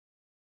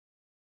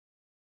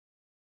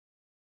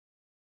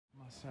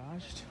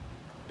Massaged,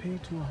 pay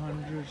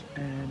 200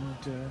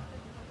 and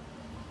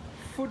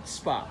foot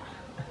spa.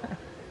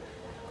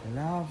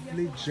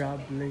 Lovely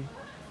jubbly.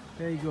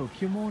 There you go,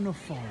 Kimono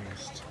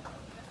Forest.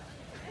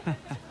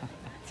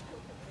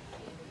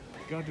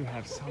 Got to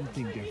have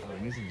something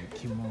different, isn't it?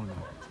 Kimono.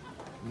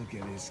 Look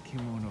at this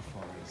Kimono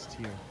Forest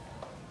here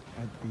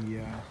at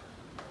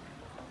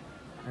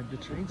the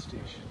train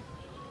station.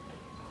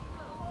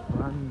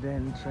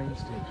 Randen train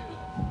station.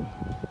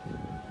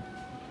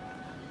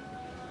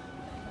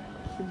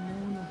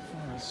 Kimono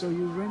Forest. So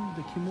you rent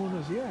the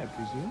kimonos here, I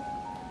presume?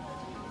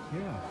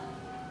 Yeah.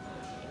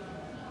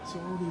 So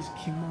all these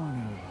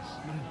kimonos.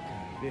 Look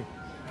at it.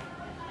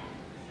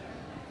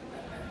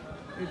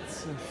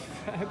 It's a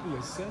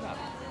fabulous setup.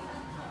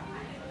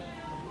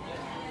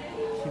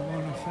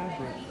 Kimono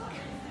fabric.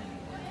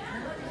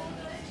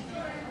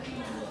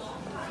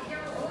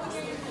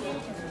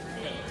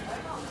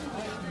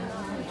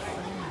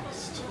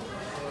 Forest.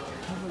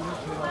 Have a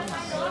look at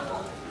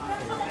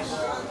this.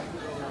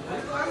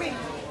 Mommy!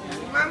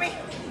 Mommy!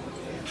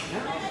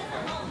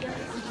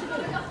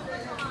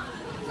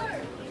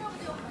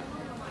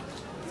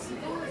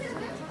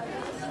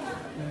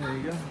 There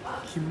you go.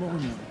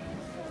 Kimono.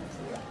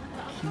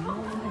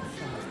 Kimono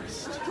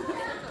Forest.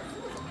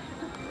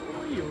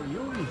 Oi, oi,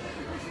 oi.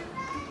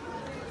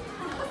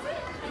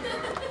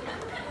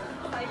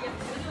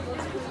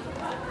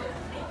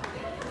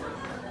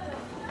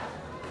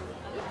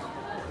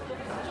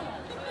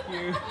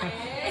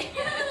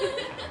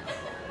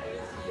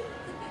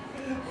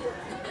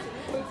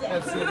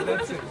 That's it,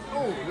 that's it.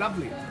 Oh,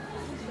 lovely.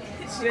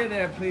 Stay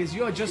there, please.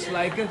 You're just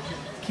like a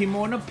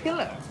kimono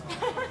pillar.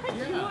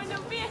 Yeah.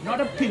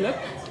 Not a pillar,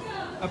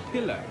 a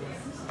pillar.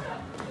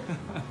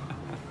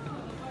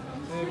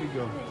 There we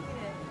go.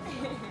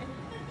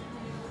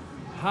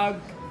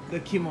 Hug the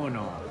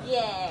kimono.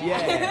 Yeah.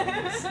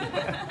 Yes.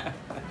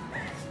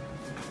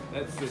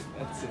 That's it,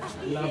 that's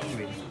it.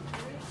 Lovely.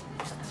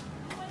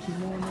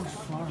 Kimono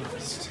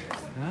Forest.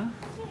 Huh?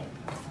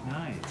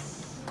 Nice.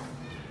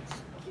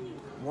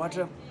 What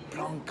a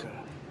plonker.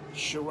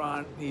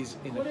 Sharon is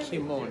in a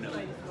kimono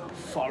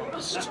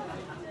forest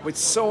with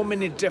so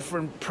many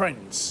different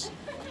prints.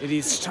 It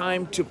is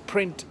time to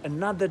print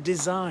another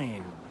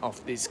design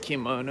of this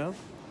kimono.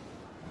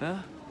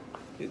 Huh?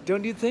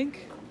 Don't you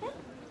think?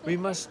 We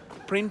must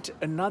print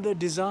another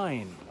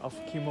design of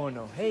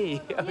kimono.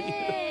 Hey,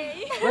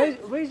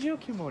 where's your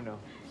kimono?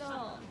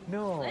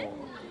 No.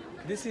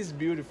 This is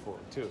beautiful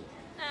too.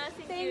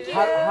 Thank you.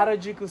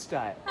 Harajuku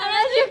style.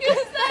 Harajuku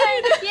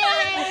style.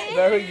 Yay!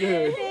 Very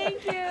good.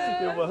 Thank you.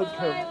 You're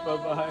welcome.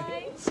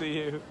 Bye-bye. See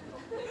you.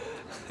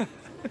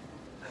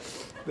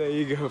 There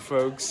you go,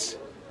 folks.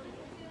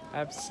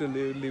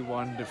 Absolutely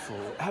wonderful.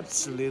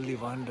 Absolutely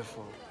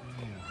wonderful.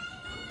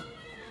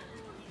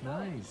 Yeah.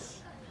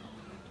 Nice.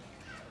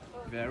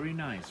 Very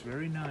nice.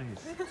 Very nice.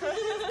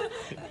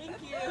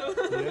 Thank you.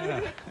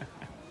 Yeah.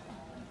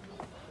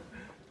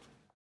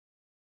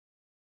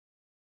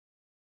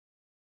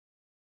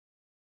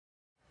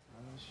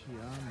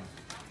 Arashiyama.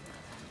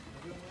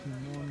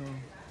 Kimono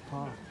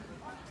Park.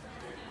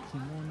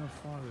 Kimono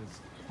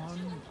Forest.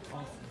 Pond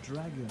of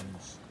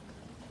Dragons.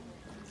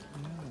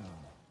 Yeah.